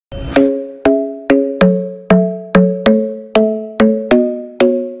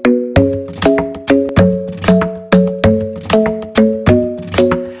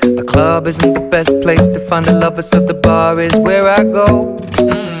find a lover, so the bar is where I go.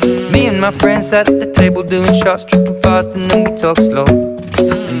 Me and my friends at the table doing shots, tripping fast, and then we talk slow.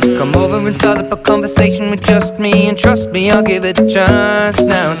 And you come over and start up a conversation with just me, and trust me, I'll give it a chance.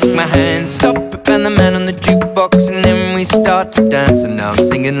 Now take my hand, stop it, and the man on the jukebox, and then we start to dance. And now I'm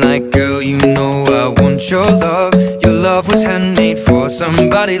singing like, girl, you know I want your love. Your love was handmade for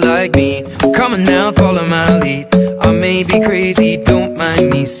somebody like me. Come on now, follow my lead. I may be crazy, don't mind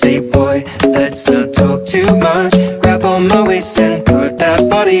me. Say, boy, let's not talk too much. Grab on my waist and put that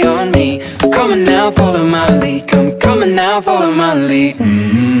body on me. Come on now, follow my lead. Come on now, follow my lead.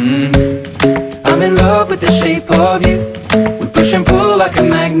 I'm in love with the shape of you. We push and pull like a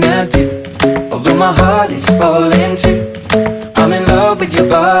magnet do. Although my heart is falling too, I'm in love with your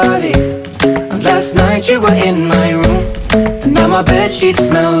body. Last night you were in my room, and now my bedsheets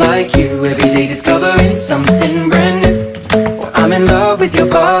smell like you. Every day discovering something brand new. Well, I'm in love with your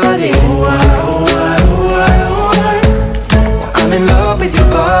body. Oh, I, oh, I, oh, I, oh, I. I'm in love with your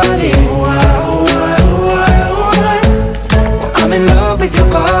body. Oh, I, oh, I, oh, I, oh, I. I'm in love with your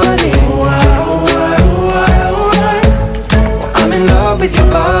body. Oh, I, oh, I, oh, I, oh, I. I'm in love with your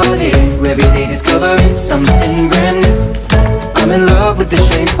body. Every day discovering something brand new. I'm in love with the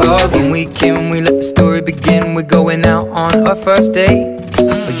shape of you. When we came, we let the story begin. We're going out on our first date.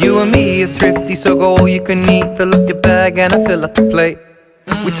 You and me are thrifty, so go all you can eat. Fill up your bag and I fill up the plate.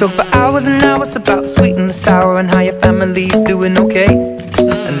 We talk for hours and hours about the sweet and the sour, and how your family's doing okay.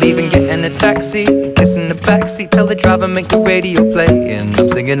 And leaving, getting a taxi, kissing the backseat, tell the driver make the radio play. And I'm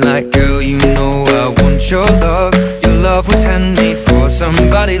singing like, girl, you know I want your love. Your love was handmade for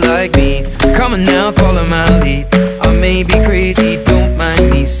somebody like me. Come on now, follow my lead. I may be crazy, don't mind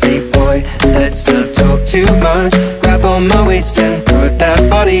me. Say, boy, let's not talk too much. Grab on my waist and put that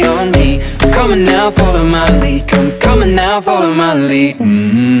body on me. Come on now, follow my lead. Come on now, follow my lead.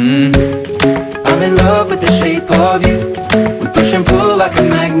 I'm in love with the shape of you. We push and pull like a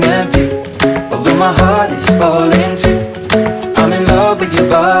magnet do. Although my heart is falling too, I'm in love with your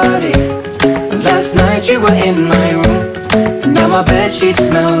body. Last night you were in my room, and now my bedsheets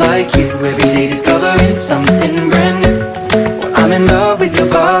smell like you. Every day discovering something brand new. Well, I'm in love with your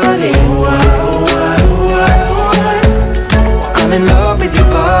body. Oh, I, oh, I, oh, I, oh, I. I'm in love with your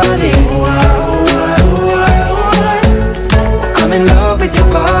body. Oh, I, oh, I, oh, I, oh, I. I'm in love with your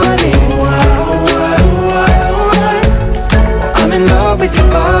body. Oh, I, oh, I, oh, I, oh, I. I'm in love with your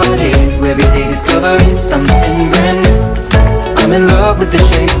body. Every day discovering something brand new. I'm in love with the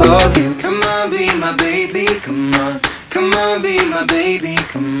shape of you. Come on, be my baby, come on. Come on, be my baby,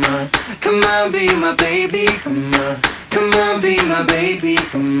 come on. Come on, be my baby, come on. Come on, be my baby,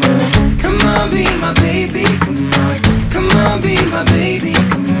 come on. Come on, be my baby, come on. Come on, be my baby,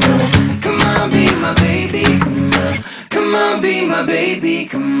 come on. Come on, be my baby, come on. Come on, be my baby,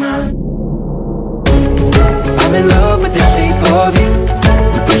 come on. I'm in love with the shape of you.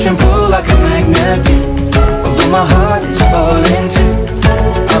 We push and pull like a magnet do. Although my heart is falling too,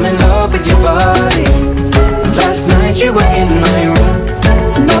 I'm in love with your body. Last night you were in my room,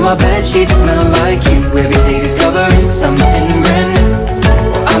 and now my bedsheets smell like you. Every day discovering something brand new.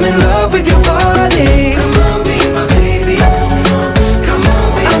 I'm in love with your body. Come on, be my baby, come on. Come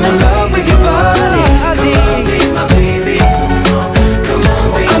on, be I'm in love with your body. Come on, be my baby, come on. Come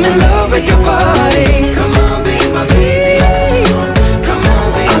on, be I'm in love with your body. Come on, be my baby, come on. Come on,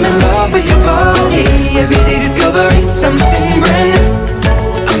 be I'm in love with your body. Every day discovering something brand new.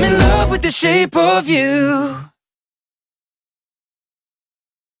 I'm in love with the shape of you.